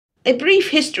A brief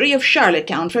history of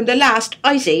Charlottetown from the last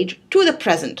Ice Age to the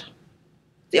present.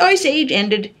 The Ice Age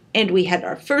ended and we had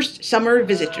our first summer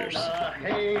visitors.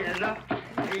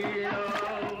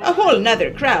 A whole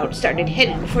nother crowd started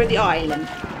heading for the island.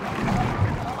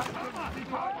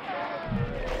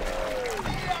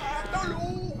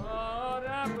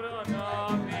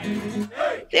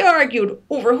 They argued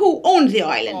over who owned the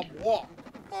island.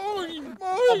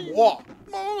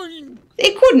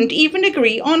 They couldn't even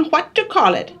agree on what to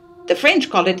call it. The French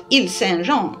called it Ile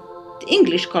Saint-Jean, the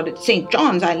English called it St.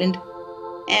 John's Island,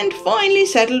 and finally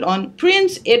settled on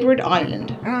Prince Edward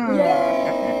Island.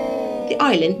 The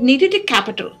island needed a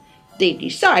capital. They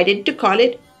decided to call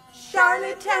it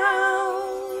Charlottetown.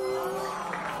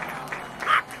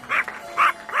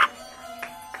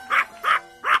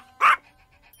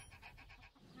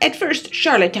 At first,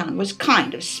 Charlottetown was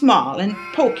kind of small and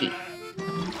poky.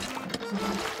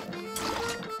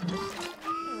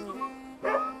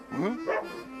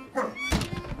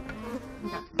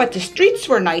 But the streets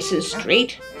were nice and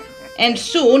straight, and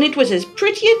soon it was as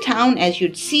pretty a town as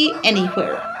you'd see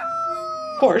anywhere.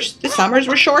 Of course, the summers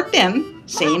were short then,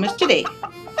 same as today.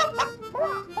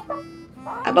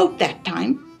 About that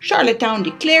time, Charlottetown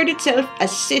declared itself a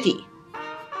city.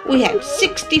 We had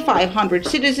 6,500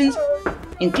 citizens,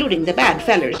 including the bad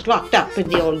fellers locked up in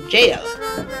the old jail.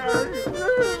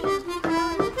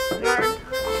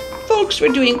 Folks were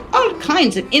doing all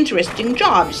kinds of interesting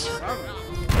jobs.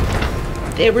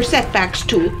 There were setbacks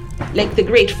too, like the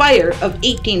Great Fire of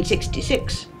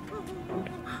 1866.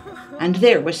 And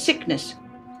there was sickness.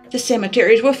 The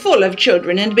cemeteries were full of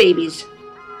children and babies.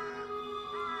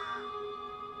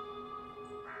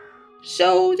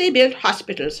 So they built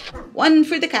hospitals, one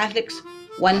for the Catholics,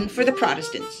 one for the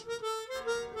Protestants.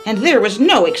 And there was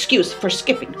no excuse for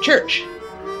skipping church.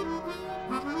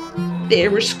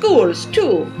 There were schools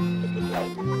too,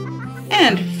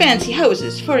 and fancy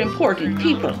houses for important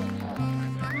people.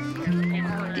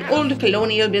 The old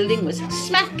colonial building was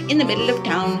smack in the middle of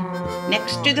town,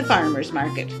 next to the farmers'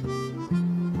 market.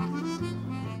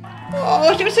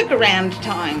 Oh, it was a grand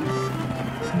time.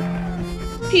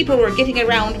 People were getting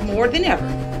around more than ever.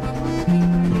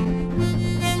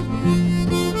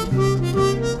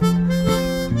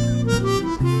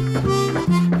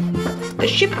 The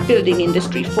shipbuilding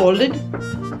industry folded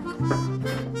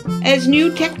as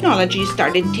new technology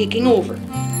started taking over.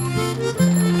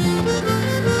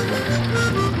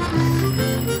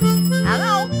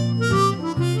 Hello?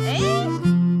 Hey?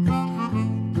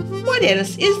 What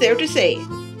else is there to say?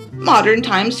 Modern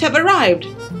times have arrived.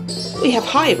 We have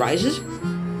high-rises,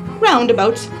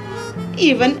 roundabouts,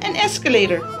 even an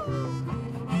escalator.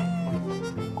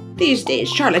 These days,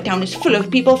 Charlottetown is full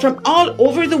of people from all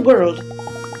over the world.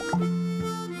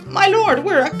 My lord,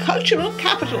 we're a cultural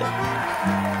capital.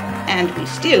 And we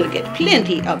still get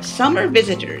plenty of summer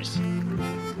visitors.